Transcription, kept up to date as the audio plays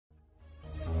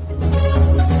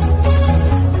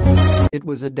It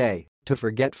was a day to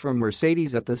forget for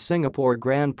Mercedes at the Singapore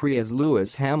Grand Prix as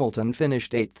Lewis Hamilton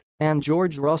finished 8th and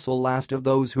George Russell last of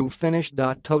those who finished.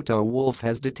 Toto Wolff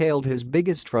has detailed his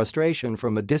biggest frustration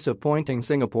from a disappointing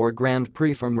Singapore Grand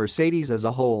Prix for Mercedes as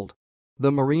a whole.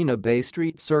 The Marina Bay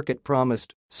Street circuit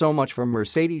promised so much from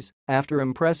Mercedes after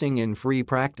impressing in free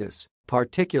practice,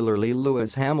 particularly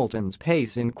Lewis Hamilton's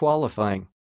pace in qualifying.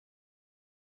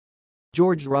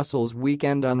 George Russell's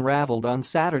weekend unraveled on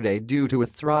Saturday due to a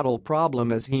throttle problem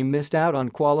as he missed out on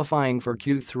qualifying for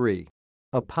Q3.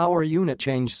 A power unit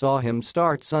change saw him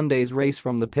start Sunday's race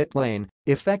from the pit lane,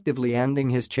 effectively ending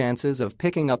his chances of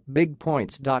picking up big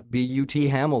points. But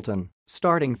Hamilton,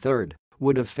 starting third,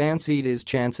 would have fancied his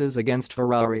chances against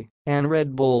Ferrari and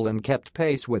Red Bull and kept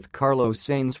pace with Carlos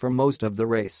Sainz for most of the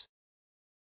race.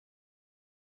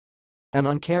 An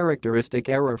uncharacteristic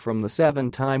error from the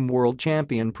seven-time world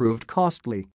champion proved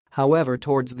costly, however,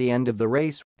 towards the end of the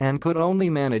race and could only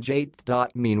manage 8th.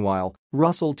 Meanwhile,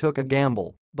 Russell took a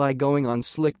gamble by going on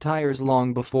slick tires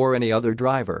long before any other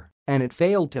driver, and it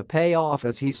failed to pay off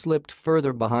as he slipped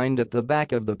further behind at the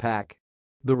back of the pack.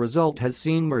 The result has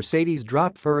seen Mercedes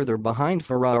drop further behind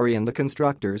Ferrari in the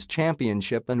Constructors'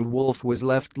 Championship, and Wolff was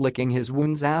left licking his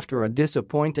wounds after a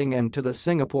disappointing end to the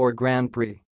Singapore Grand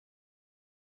Prix.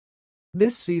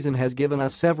 "This season has given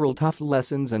us several tough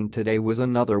lessons and today was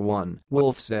another one,"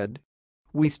 Wolff said.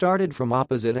 "We started from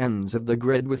opposite ends of the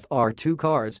grid with our two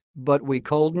cars, but we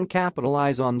couldn't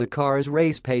capitalize on the car's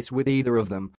race pace with either of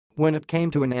them when it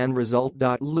came to an end result."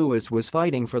 Lewis was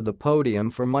fighting for the podium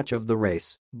for much of the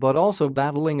race, but also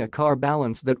battling a car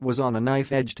balance that was on a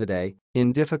knife edge today,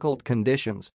 in difficult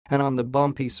conditions and on the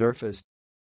bumpy surface.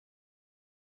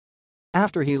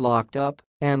 After he locked up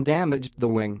and damaged the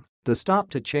wing, the stop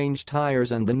to change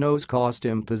tires and the nose cost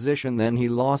him position, then he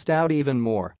lost out even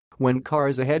more when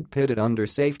cars ahead pitted under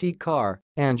safety car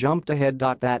and jumped ahead.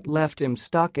 That left him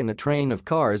stuck in a train of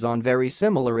cars on very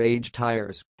similar age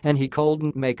tires, and he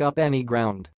couldn't make up any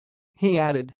ground. He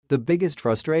added, "The biggest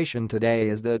frustration today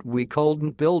is that we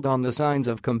couldn't build on the signs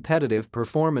of competitive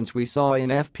performance we saw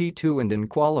in FP2 and in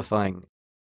qualifying.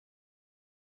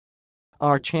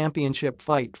 Our championship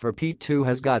fight for P2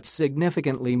 has got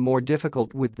significantly more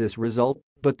difficult with this result,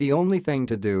 but the only thing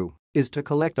to do is to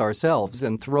collect ourselves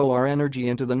and throw our energy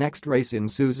into the next race in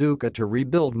Suzuka to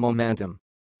rebuild momentum."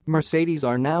 Mercedes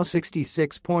are now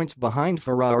 66 points behind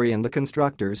Ferrari in the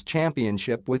Constructors'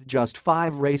 Championship with just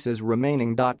 5 races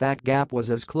remaining. That gap was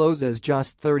as close as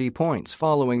just 30 points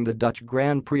following the Dutch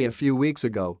Grand Prix a few weeks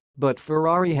ago, but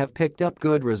Ferrari have picked up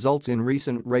good results in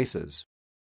recent races.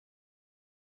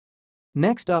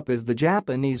 Next up is the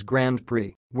Japanese Grand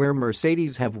Prix, where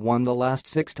Mercedes have won the last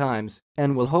 6 times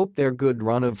and will hope their good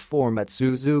run of form at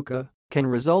Suzuka can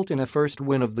result in a first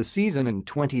win of the season in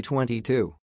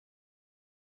 2022.